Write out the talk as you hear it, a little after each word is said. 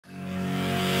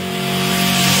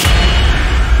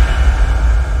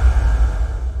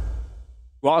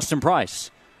Austin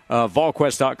Price,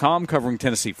 Volquest.com, covering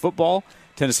Tennessee football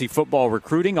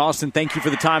recruiting. Austin, thank you for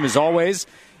the time as always.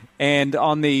 And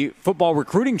on the football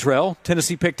recruiting trail,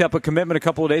 Tennessee picked up a commitment a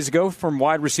couple of days ago from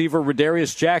wide receiver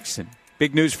Radarious Jackson.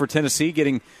 Big news for Tennessee,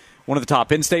 getting one of the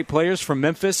top in-state players from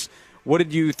Memphis. What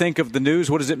did you think of the news?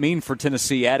 What does it mean for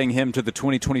Tennessee adding him to the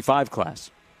 2025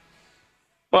 class?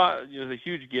 Well, it was a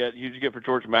huge get for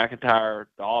George McIntyre,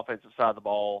 the offensive side of the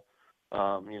ball.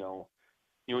 You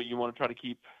want to try to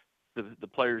keep the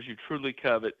players you truly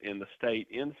covet in the state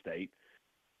in-state.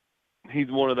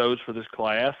 He's one of those for this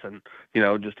class, and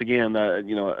just again,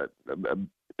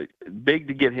 big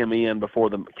to get him in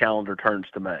before the calendar turns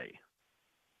to May.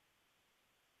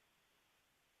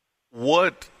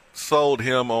 What sold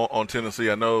him on Tennessee?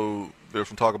 I know there's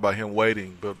some talk about him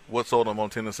waiting, but what sold him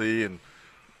on Tennessee and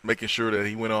making sure that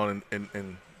he went on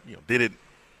and did it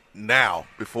now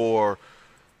before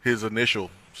his initial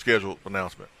scheduled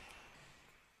announcement?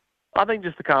 I think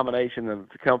just the combination of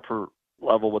the comfort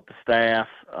level with the staff.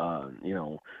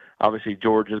 Obviously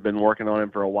George has been working on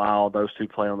him for a while. Those two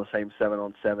play on the same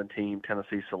 7-on-7 team,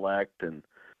 Tennessee Select, and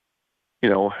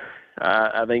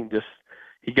I think just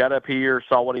he got up here,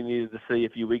 saw what he needed to see a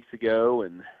few weeks ago,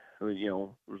 and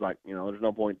was like, there's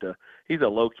no point to. He's a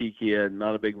low-key kid,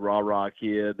 not a big rah-rah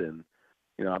kid, and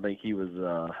I think he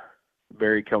was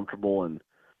very comfortable and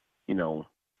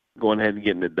going ahead and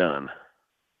getting it done.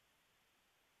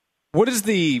 What is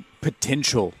the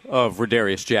potential of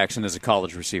Radarious Jackson as a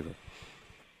college receiver?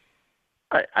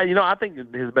 I think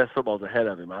his best football is ahead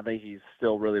of him. I think he's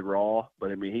still really raw,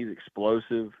 but he's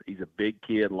explosive. He's a big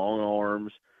kid, long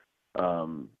arms, a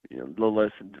little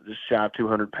less than just shy of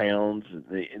 200 pounds.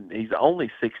 And he's only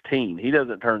 16. He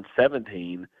doesn't turn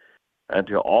 17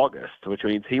 until August, which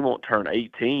means he won't turn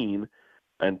 18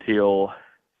 until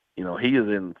he is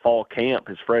in fall camp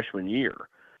his freshman year.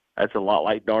 That's a lot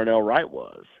like Darnell Wright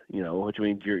was, which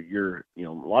means you're a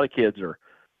lot of kids are,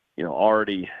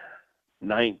 already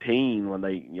 19 when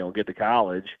they, get to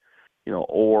college,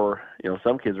 or,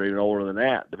 some kids are even older than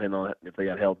that, depending on if they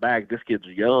got held back. This kid's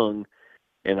young,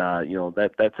 and,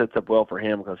 that sets up well for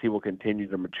him because he will continue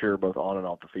to mature both on and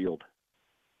off the field.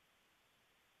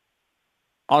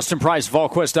 Austin Price,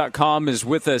 Volquest.com, is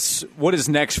with us. What is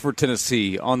next for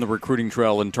Tennessee on the recruiting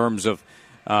trail in terms of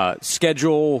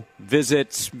schedule,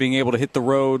 visits, being able to hit the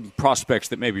road, prospects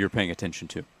that maybe you're paying attention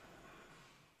to?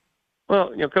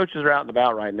 Well, coaches are out and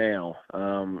about right now.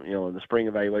 In the spring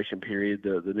evaluation period,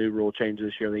 the new rule changes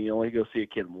this year. Then you only go see a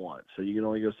kid once. So you can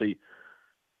only go see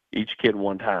each kid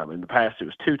one time. In the past, it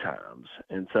was 2 times.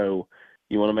 And so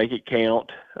you want to make it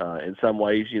count. In some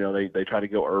ways, they try to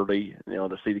go early,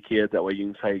 to see the kids. That way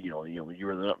you can say,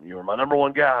 you were my number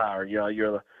one guy, or,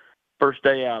 you're the first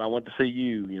day out, I went to see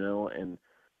you, and,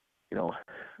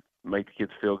 make the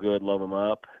kids feel good, love them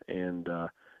up. And, the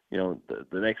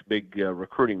next big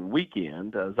recruiting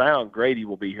weekend, Zion Grady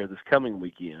will be here this coming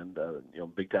weekend,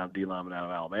 big-time D lineman out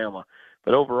of Alabama.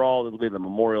 But overall, it'll be the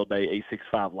Memorial Day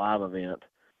A65 Live event.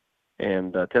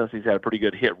 And Tennessee's had a pretty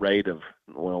good hit rate of,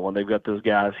 when they've got those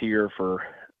guys here for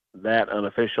that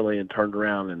unofficially and turned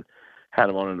around and had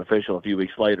them on an official a few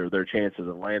weeks later, their chances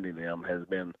of landing them has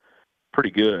been pretty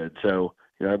good. So,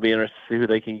 it'd be interesting to see who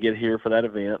they can get here for that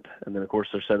event. And then, of course,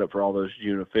 they're set up for all those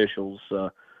June officials,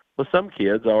 with some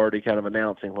kids already kind of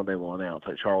announcing when they will announce.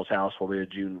 Like Charles House will be a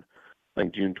June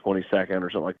 22nd or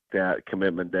something like that,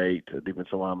 commitment date, a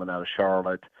defensive lineman out of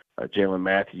Charlotte. Jalen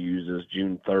Matthews is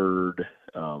June 3rd,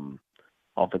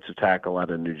 offensive tackle out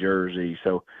of New Jersey.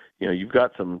 So, you've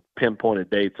got some pinpointed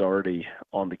dates already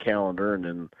on the calendar, and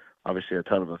then obviously a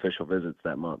ton of official visits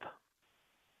that month.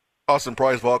 Austin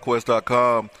Price,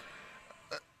 Volquest.com.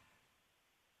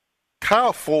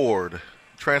 Kyle Ford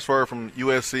transferred from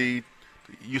USC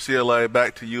to UCLA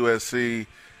back to USC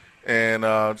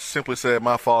and simply said,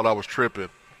 my fault, I was tripping.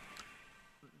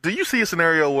 Do you see a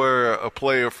scenario where a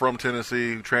player from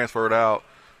Tennessee who transferred out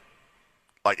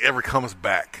ever comes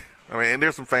back? I mean, and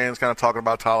there's some fans kind of talking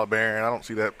about Tyler Barron. I don't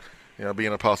see that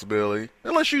being a possibility,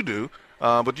 unless you do.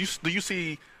 But do you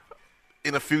see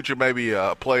in the future maybe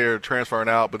a player transferring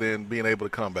out but then being able to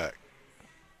come back?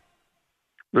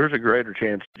 There's a greater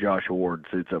chance Josh Ward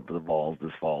suits up for the Vols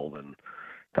this fall than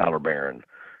Tyler Barron.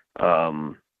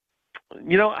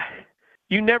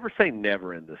 You never say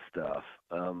never in this stuff.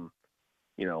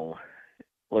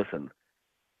 Listen,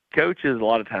 coaches a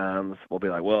lot of times will be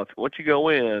like, well, if once you go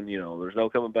in, there's no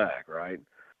coming back, right?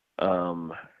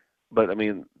 But I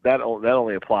mean, that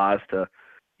only applies to,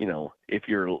 if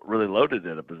you're really loaded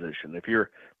at a position. If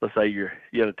let's say you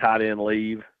had a tight end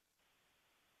leave,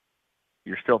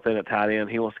 you're still thin at tight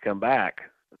end, he wants to come back.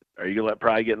 Are you going to let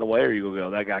pride get in the way, or are you going to go,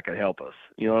 that guy could help us?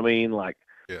 You know what I mean?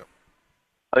 Yeah.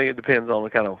 I think it depends on the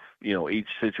kind of, each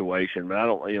situation. But I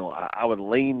don't, I would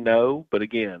lean no. But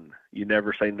again, you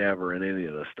never say never in any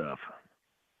of this stuff.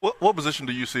 What position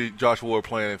do you see Josh Ward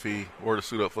playing if he were to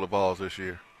suit up for the Vols this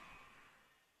year?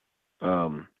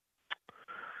 I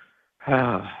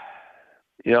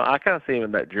kind of see him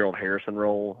in that Gerald Harrison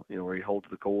role, where he holds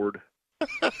the cord.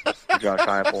 Josh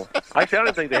Heupel. Actually, I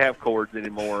don't think they have cords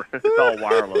anymore. It's all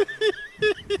wireless.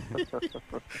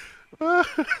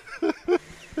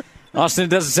 Austin, it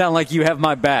doesn't sound like you have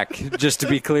my back, just to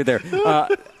be clear there.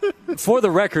 For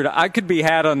the record, I could be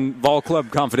had on Vol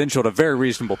Club Confidential at a very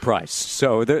reasonable price.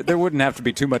 So there wouldn't have to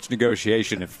be too much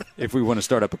negotiation if we want to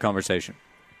start up a conversation.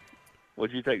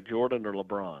 Would you take Jordan or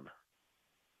LeBron?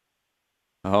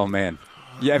 Oh, man.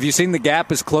 Yeah, have you seen the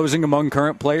gap is closing among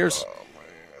current players?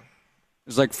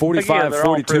 It's like 45,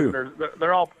 42.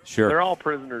 They're all sure. They're all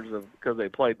prisoners because they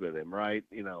played with him, right?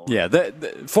 Yeah.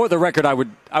 For the record, I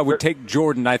would take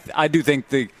Jordan. I do think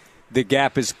the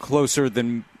gap is closer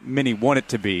than many want it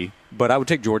to be, but I would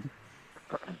take Jordan.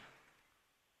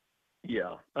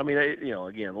 Yeah, I mean,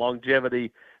 again,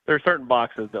 longevity. There are certain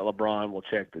boxes that LeBron will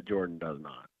check that Jordan does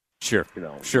not. Sure.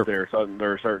 Sure. There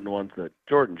are certain ones that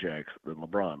Jordan checks that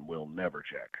LeBron will never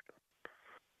check.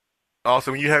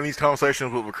 Also, when you have these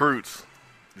conversations with recruits,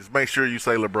 just make sure you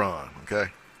say LeBron,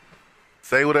 okay?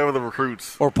 Say whatever the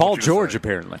recruits. Or Paul George,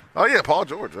 apparently. Oh yeah, Paul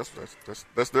George.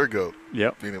 That's their goat.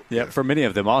 Yep. Yeah. For many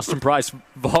of them. Austin Price,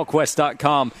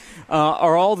 Volquest.com.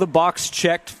 Are all the box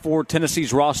checked for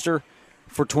Tennessee's roster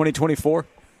for 2024?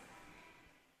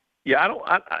 Yeah,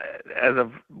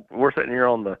 we're sitting here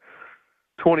on the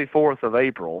 24th of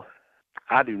April.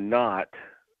 I do not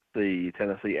see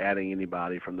Tennessee adding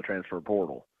anybody from the transfer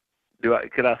portal.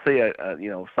 Could I see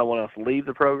someone else leave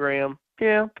the program?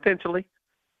 Yeah, potentially.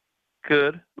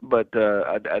 Could, but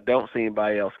I don't see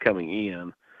anybody else coming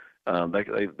in.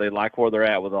 They like where they're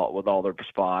at with all their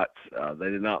spots. They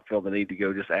did not feel the need to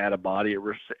go just add a body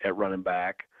at running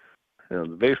back. The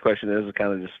biggest question is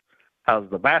kind of just how's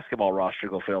the basketball roster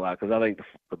going to fill out? Because I think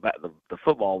the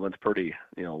football one's pretty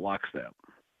lockstep.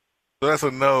 So that's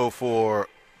a no for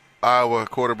Iowa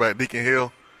quarterback Deacon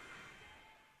Hill.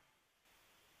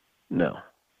 No.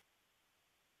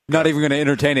 Not even going to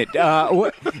entertain it.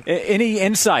 Any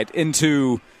insight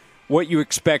into what you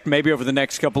expect maybe over the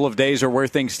next couple of days or where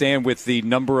things stand with the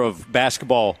number of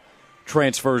basketball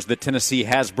transfers that Tennessee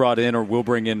has brought in or will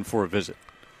bring in for a visit?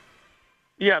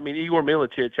 Yeah, I mean, Igor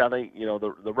Milicic, I think,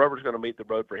 the rubber's going to meet the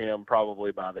road for him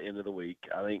probably by the end of the week.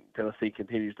 I think Tennessee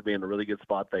continues to be in a really good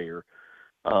spot there.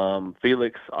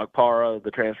 Felix Okpara,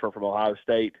 the transfer from Ohio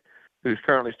State, who's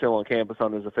currently still on campus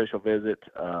on his official visit.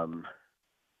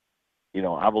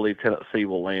 I believe Tennessee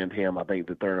will land him. I think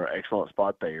that they're in an excellent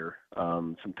spot there.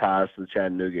 Some ties to the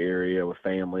Chattanooga area with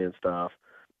family and stuff.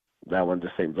 That one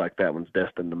just seems like that one's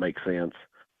destined to make sense.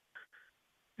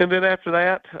 And then after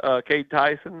that, Cade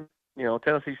Tyson,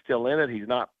 Tennessee's still in it. He's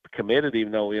not committed,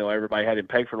 even though, everybody had him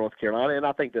pegged for North Carolina. And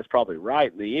I think that's probably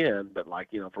right in the end. But,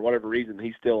 for whatever reason,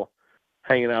 he's still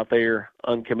hanging out there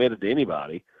uncommitted to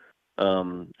anybody.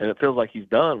 And it feels like he's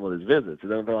done with his visits. It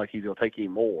doesn't feel like he's going to take any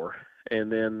more.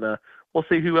 And then we'll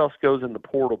see who else goes in the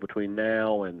portal between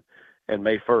now and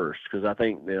May 1st, because I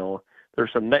think,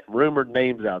 there's some rumored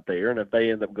names out there, and if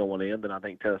they end up going in, then I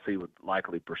think Tennessee would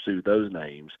likely pursue those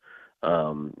names,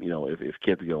 if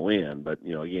kids go in. But,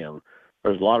 again,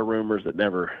 there's a lot of rumors that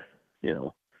never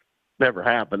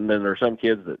happened. Then there's some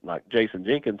kids that, like Jason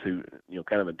Jenkins, who,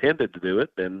 kind of intended to do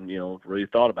it, then, really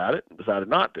thought about it and decided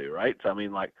not to, right? So, I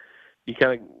mean, you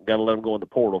kind of got to let them go in the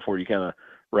portal before you kind of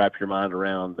wrap your mind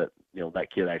around that,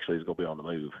 that kid actually is going to be on the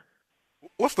move.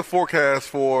 What's the forecast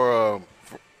for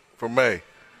May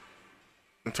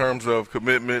in terms of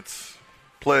commitments,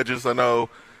 pledges? I know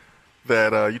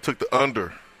that you took the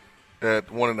under at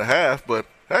 1.5, but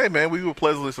hey, man, we were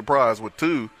pleasantly surprised with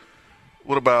 2.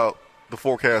 What about the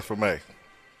forecast for May?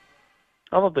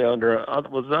 I thought the under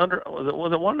was it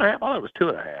 1.5? I thought it was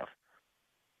 2.5.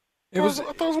 I thought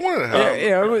it was 1.5.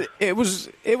 Yeah, it was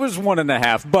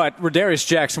 1.5. But Radarious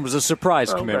Jackson was a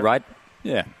surprise commit, right?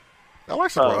 Yeah. I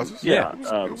like surprises. Yeah,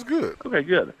 it was good. Okay,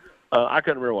 good. I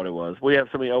couldn't remember what it was. We have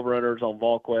so many over-unders on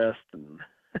Volquest, and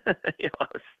maybe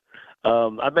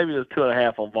it was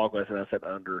 2.5 on Volquest, and I said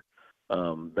under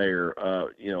there.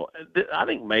 I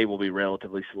think May will be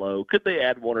relatively slow. Could they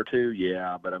add 1 or 2?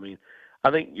 Yeah, but I mean,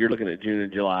 I think you're looking at June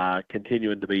and July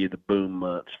continuing to be the boom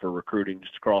months for recruiting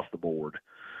just across the board.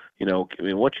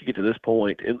 Once you get to this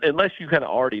point, unless you kind of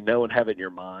already know and have it in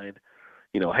your mind,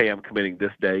 hey, I'm committing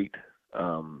this date.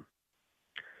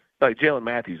 Like Jalen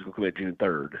Matthews will commit June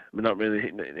 3rd. I mean,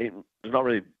 there's not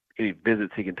really any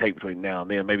visits he can take between now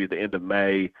and then. Maybe at the end of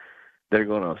May, that are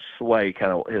going to sway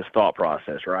kind of his thought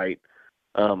process, right?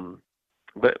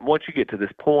 But once you get to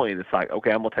this point, it's like,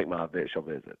 okay, I'm going to take my official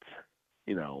visits,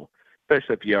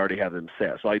 especially if you already have them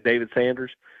set. So like David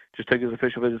Sanders just took his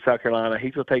official visit to South Carolina.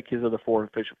 He's going to take his other four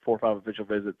or five official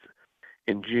visits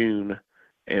in June,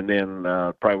 and then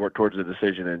probably work towards the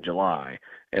decision in July.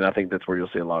 And I think that's where you'll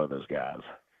see a lot of those guys.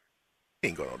 He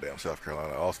ain't going no damn South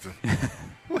Carolina, Austin.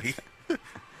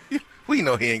 We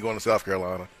know he ain't going to South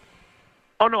Carolina.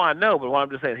 Oh, no, I know, but what I'm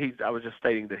just saying, I was just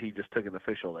stating that he just took an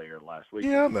official there last week.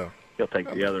 Yeah, I know. He'll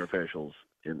take the other officials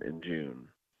in June.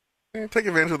 Yeah, take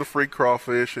advantage of the free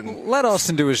crawfish. And let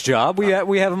Austin do his job. We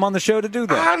have him on the show to do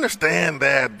that. I understand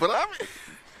that, but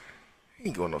he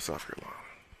ain't going no South Carolina.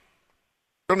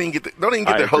 Don't even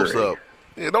get their hopes up.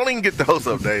 Yeah, don't even get the hopes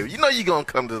up, Dave. You know you're going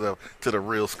to come to the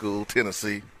real school,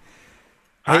 Tennessee.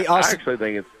 Hey, I actually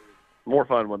think it's more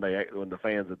fun when the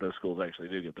fans at those schools actually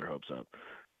do get their hopes up.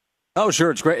 Oh,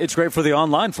 sure. It's great. It's great for the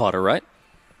online fodder, right?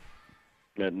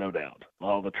 No doubt.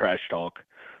 All the trash talk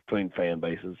between fan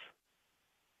bases.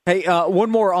 Hey, one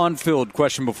more on-field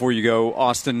question before you go,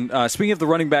 Austin. Speaking of the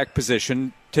running back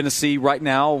position, Tennessee right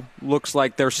now looks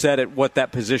like they're set at what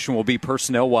that position will be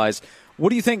personnel-wise. What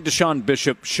do you think Deshaun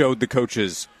Bishop showed the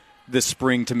coaches this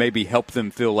spring to maybe help them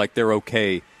feel like they're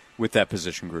okay with that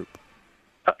position group?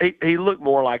 He looked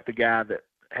more like the guy that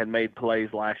had made plays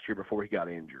last year before he got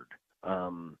injured.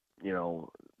 Kind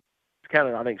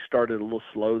of, I think, started a little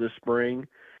slow this spring.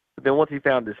 But then once he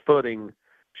found his footing,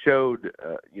 showed,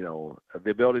 the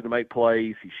ability to make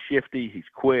plays. He's shifty. He's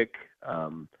quick.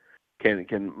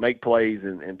 Can make plays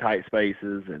in tight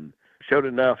spaces, and showed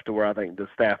enough to where I think the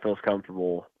staff feels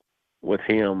comfortable with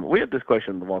him. We had this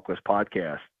question in the Volquest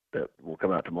podcast that will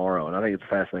come out tomorrow, and I think it's a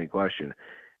fascinating question,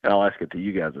 and I'll ask it to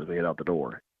you guys as we head out the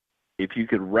door. If you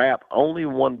could wrap only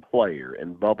one player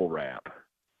in bubble wrap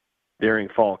during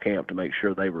fall camp to make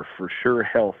sure they were for sure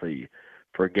healthy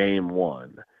for game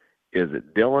one, is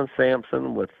it Dylan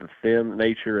Sampson with the thin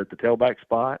nature at the tailback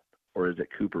spot, or is it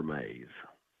Cooper Mays?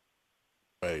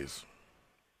 Mays.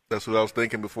 That's what I was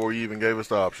thinking before you even gave us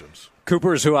the options.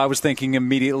 Cooper is who I was thinking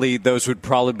immediately. Those would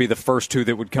probably be the first two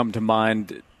that would come to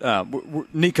mind.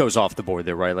 Nico's off the board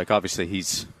there, right? Like, obviously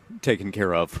he's taken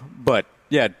care of. But,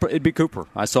 yeah, it'd be Cooper.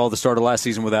 I saw the start of last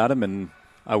season without him, and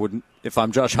I wouldn't, if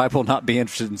I'm Josh Heupel, not be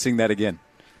interested in seeing that again.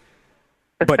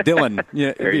 But Dylan,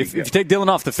 if you take Dylan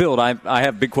off the field, I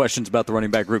have big questions about the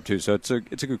running back group too. So it's a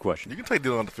good question. You can take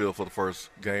Dylan off the field for the first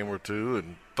game or two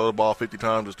and throw the ball 50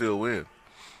 times and still win.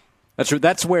 That's true.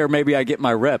 That's where maybe I get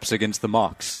my reps against the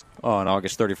Mocs on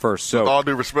August 31st. So with all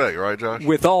due respect, right, Josh?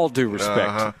 With all due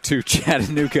respect to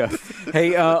Chattanooga.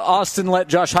 Hey, Austin, let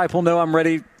Josh Heupel know I'm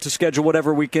ready to schedule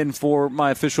whatever weekend for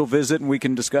my official visit, and we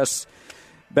can discuss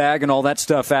bag and all that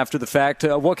stuff after the fact.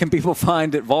 What can people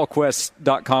find at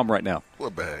Volquest.com right now?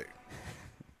 What bag?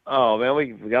 Oh, man,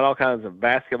 we got all kinds of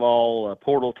basketball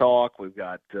portal talk. We've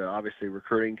got, obviously,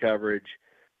 recruiting coverage.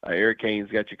 Eric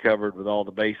Kane's got you covered with all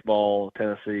the baseball.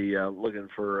 Tennessee looking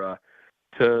for a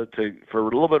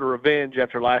little bit of revenge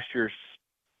after last year's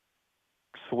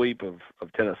sweep of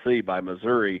Tennessee by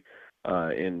Missouri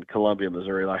in Columbia,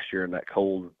 Missouri last year in that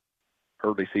cold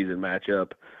early season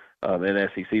matchup. In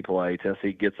SEC play,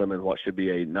 Tennessee gets them in what should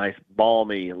be a nice,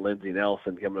 balmy Lindsey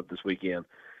Nelson coming up this weekend.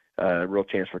 A real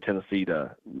chance for Tennessee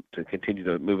to continue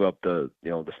to move up the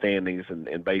standings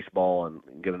in baseball and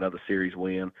get another series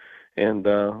win. And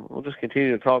we'll just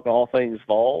continue to talk all things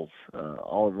Vols,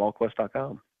 all at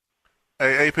Volquest.com.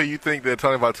 Hey, AP, you think that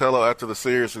Tony Vitello, after the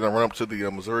series, is going to run up to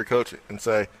the Missouri coach and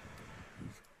say,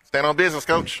 "Stand on business,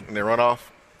 coach," and then run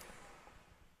off?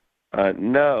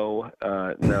 No.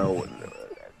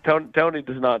 Tony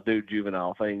does not do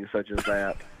juvenile things such as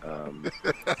that,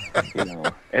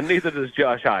 and neither does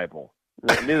Josh Heupel.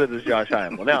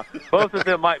 Now, both of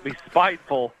them might be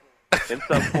spiteful in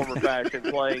some form or fashion,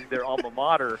 playing their alma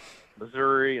mater,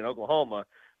 Missouri and Oklahoma,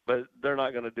 but they're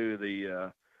not going to do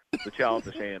the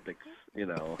childish antics,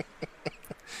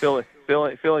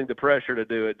 feeling the pressure to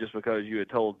do it just because you had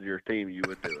told your team you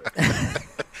would do it.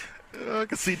 I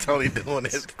can see Tony doing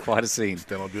it. Quite a scene.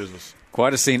 Stand on business.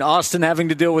 Quite a scene. Austin having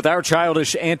to deal with our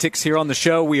childish antics here on the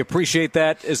show. We appreciate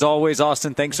that. As always,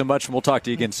 Austin, thanks so much, and we'll talk to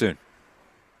you again soon.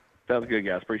 Sounds good,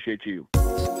 guys. Appreciate you.